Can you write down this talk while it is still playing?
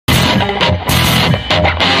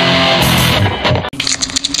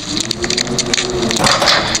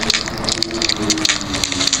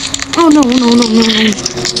no, no, no.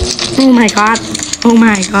 Oh my god. Oh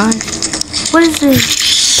my god. What is this?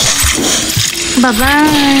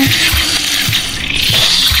 Bye-bye.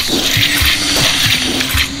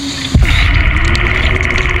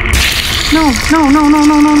 No, no, no, no,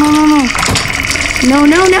 no, no, no, no, no. No,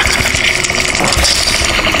 no, no.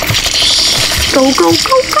 Go, go,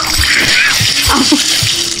 go, go. Oh,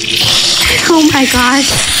 oh my gosh.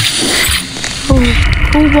 Oh,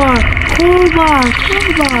 crowbar, crowbar,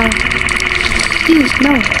 crowbar. Dude,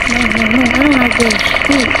 no, no, no, no, I don't like this.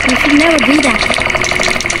 Dude, you should never do that.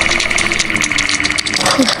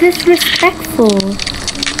 It's disrespectful.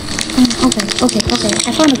 Okay, okay, okay.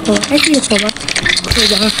 I found a crowbar. I see a crowbar.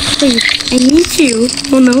 Crowbar, please. I need you.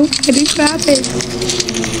 Oh no, I didn't grab it.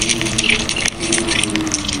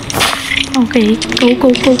 Okay, go, go,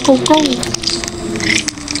 go, go, go.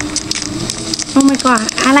 Oh my god,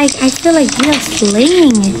 I feel like we are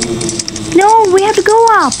slaying it. No, we have to go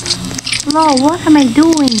up. Lol, what am I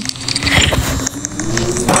doing?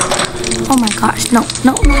 Oh my gosh, no,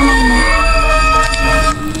 no, no, no, no.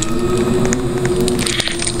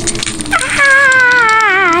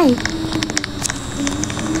 Hi!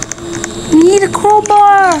 We need a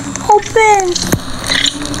crowbar. Open.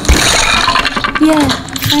 Yeah,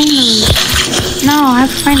 finally. Now I have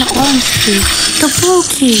to find the orange key. The blue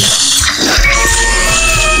key.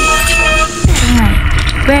 Alright,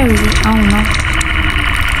 where is it? I don't know.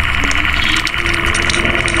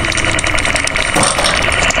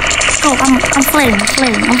 Oh, I'm flailing,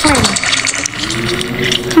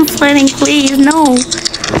 I'm flailing, please, no.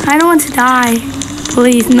 I don't want to die.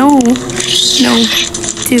 Please, no. No.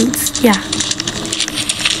 Dudes, yeah.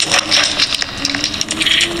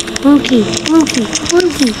 Blue key, blue key, blue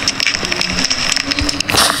key.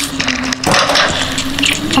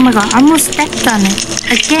 Oh my god, I almost stepped on it.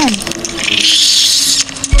 Again.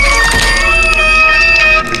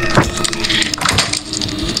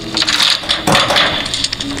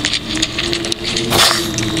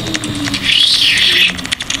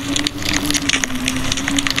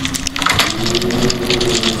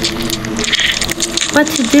 What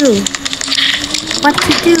to do? What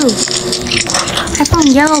to do? I found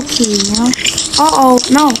yellow key, you know? Uh-oh,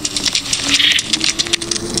 no.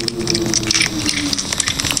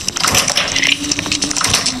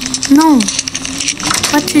 No.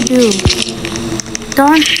 What to do?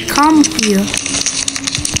 Don't come here.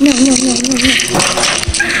 No, no, no, no, no.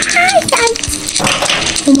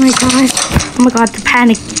 Oh my gosh. Oh my god, the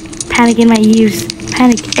panic. Panic in my ears.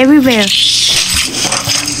 Panic everywhere.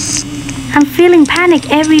 I'm feeling panic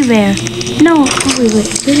everywhere. No, wait, wait,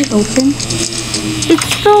 did it open? It's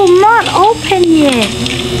still not open yet.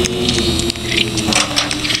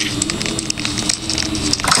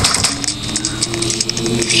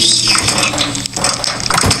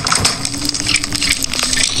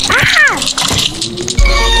 Ah!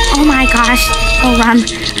 Oh my gosh. Oh, run.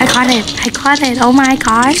 I got it. I got it. Oh my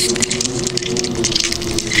gosh.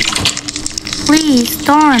 Please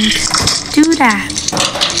don't do that.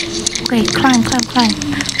 Okay, climb, climb, climb.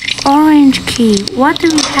 Orange key. What do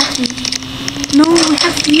we have to... No, we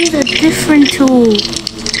have to use a different tool.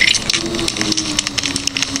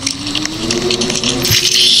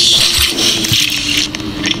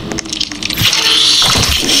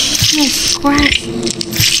 Yes, grab.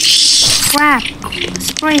 Grab.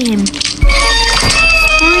 Spray him.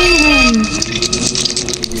 Spray him.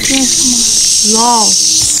 Yes, come on. Lol.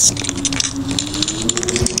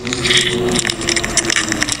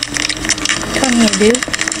 Come here, dude.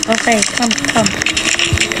 Okay, come, come.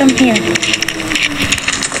 Come here.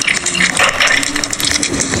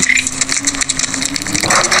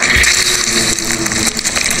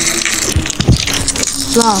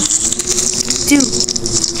 Lol. Dude.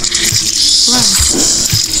 Run.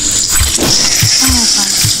 Oh my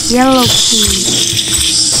god. Yellow key.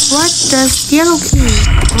 What does yellow key?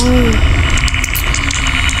 Oh.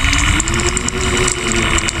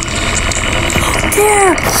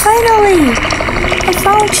 There! Finally! I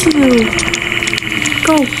found you!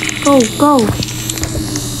 Go, go, go!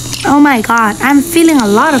 Oh my god, I'm feeling a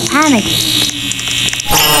lot of panic.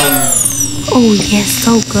 Oh yes,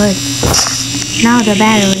 so good. Now the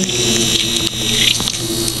battery.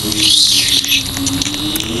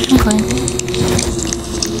 Okay.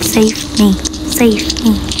 Save me. Save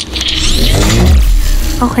me.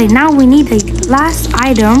 Okay, now we need the last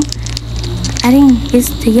item. I think it's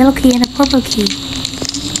the yellow key and the purple key.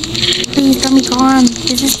 Please let me go on.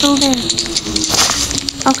 Is it still there?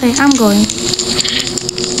 Okay, I'm going.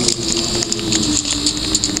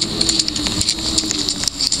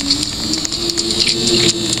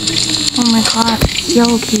 Oh my god,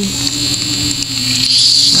 yellow key.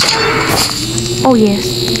 Oh yes.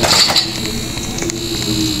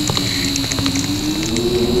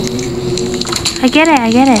 I get it, I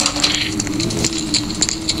get it.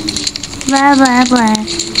 Blah, blah, blah.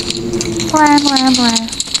 Blah, blah, blah.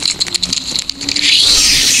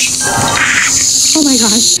 Oh my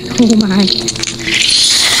gosh. Oh my.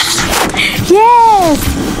 Yes!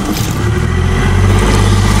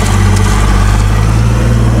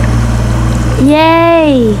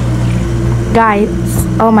 Yay! Guys,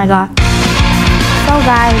 oh my god. So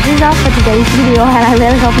guys, this is all for today's video, and I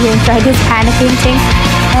really hope you enjoyed this panicking thing.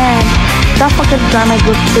 And don't forget to join my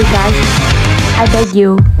group too, guys. I beg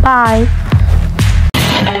you. Bye.